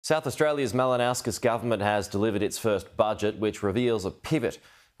South Australia's Malinauskas government has delivered its first budget, which reveals a pivot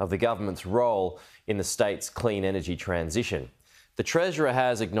of the government's role in the state's clean energy transition. The Treasurer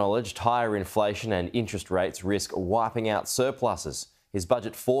has acknowledged higher inflation and interest rates risk wiping out surpluses. His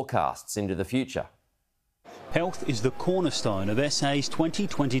budget forecasts into the future. Health is the cornerstone of SA's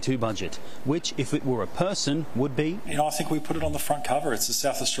 2022 budget, which, if it were a person, would be... I think we put it on the front cover. It's a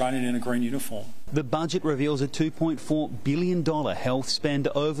South Australian in a green uniform. The budget reveals a $2.4 billion health spend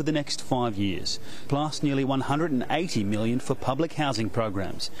over the next 5 years, plus nearly $180 million for public housing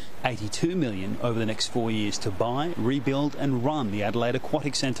programs, $82 million over the next 4 years to buy, rebuild and run the Adelaide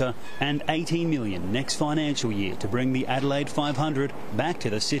Aquatic Centre, and $18 million next financial year to bring the Adelaide 500 back to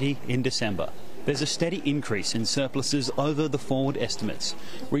the city in December. There's a steady increase in surpluses over the forward estimates,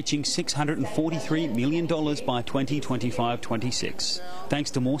 reaching $643 million by 2025-26, thanks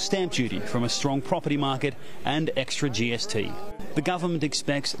to more stamp duty from a strong property market and extra GST. The government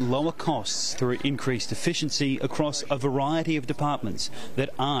expects lower costs through increased efficiency across a variety of departments that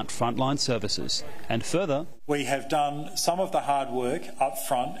aren't frontline services. And further, we have done some of the hard work up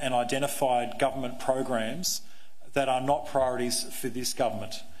front and identified government programs that are not priorities for this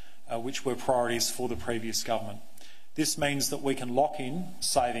government, which were priorities for the previous government. This means that we can lock in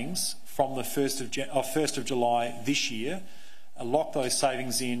savings from the 1st of July this year, lock those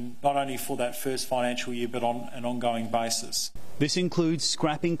savings in not only for that first financial year but on an ongoing basis. This includes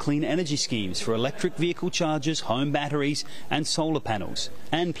scrapping clean energy schemes for electric vehicle chargers, home batteries and solar panels,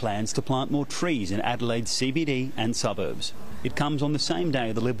 and plans to plant more trees in Adelaide's CBD and suburbs. It comes on the same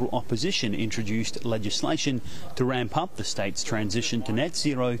day the Liberal opposition introduced legislation to ramp up the state's transition to net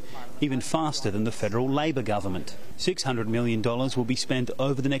zero even faster than the federal Labor government. $600 million will be spent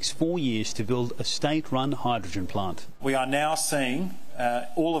over the next 4 years to build a state-run hydrogen plant. We are now seeing,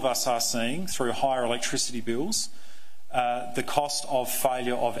 all of us are seeing, through higher electricity bills, the cost of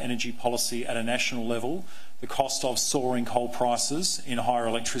failure of energy policy at a national level, the cost of soaring coal prices in higher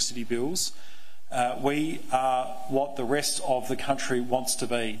electricity bills. We are what the rest of the country wants to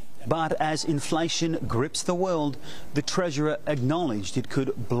be. But as inflation grips the world, the Treasurer acknowledged it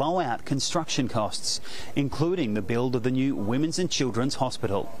could blow out construction costs, including the build of the new Women's and Children's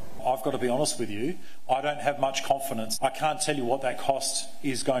Hospital. I've got to be honest with you, I don't have much confidence. I can't tell you what that cost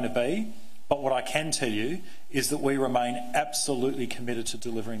is going to be, but what I can tell you is that we remain absolutely committed to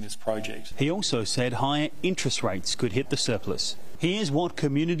delivering this project. He also said higher interest rates could hit the surplus. Here's what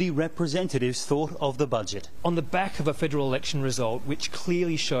community representatives thought of the budget. On the back of a federal election result which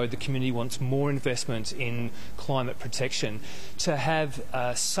clearly showed the community wants more investment in climate protection, to have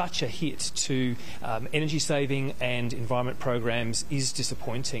such a hit to energy saving and environment programs is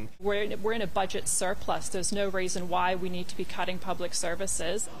disappointing. We're in a budget surplus. There's no reason why we need to be cutting public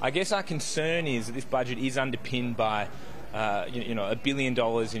services. I guess our concern is that this budget is underpinned by $1 billion in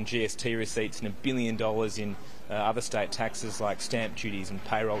GST receipts and $1 billion in other state taxes like stamp duties and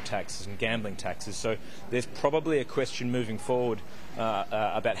payroll taxes and gambling taxes. So there's probably a question moving forward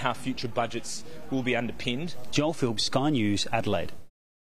about how future budgets will be underpinned. Joel Phillips, Sky News, Adelaide.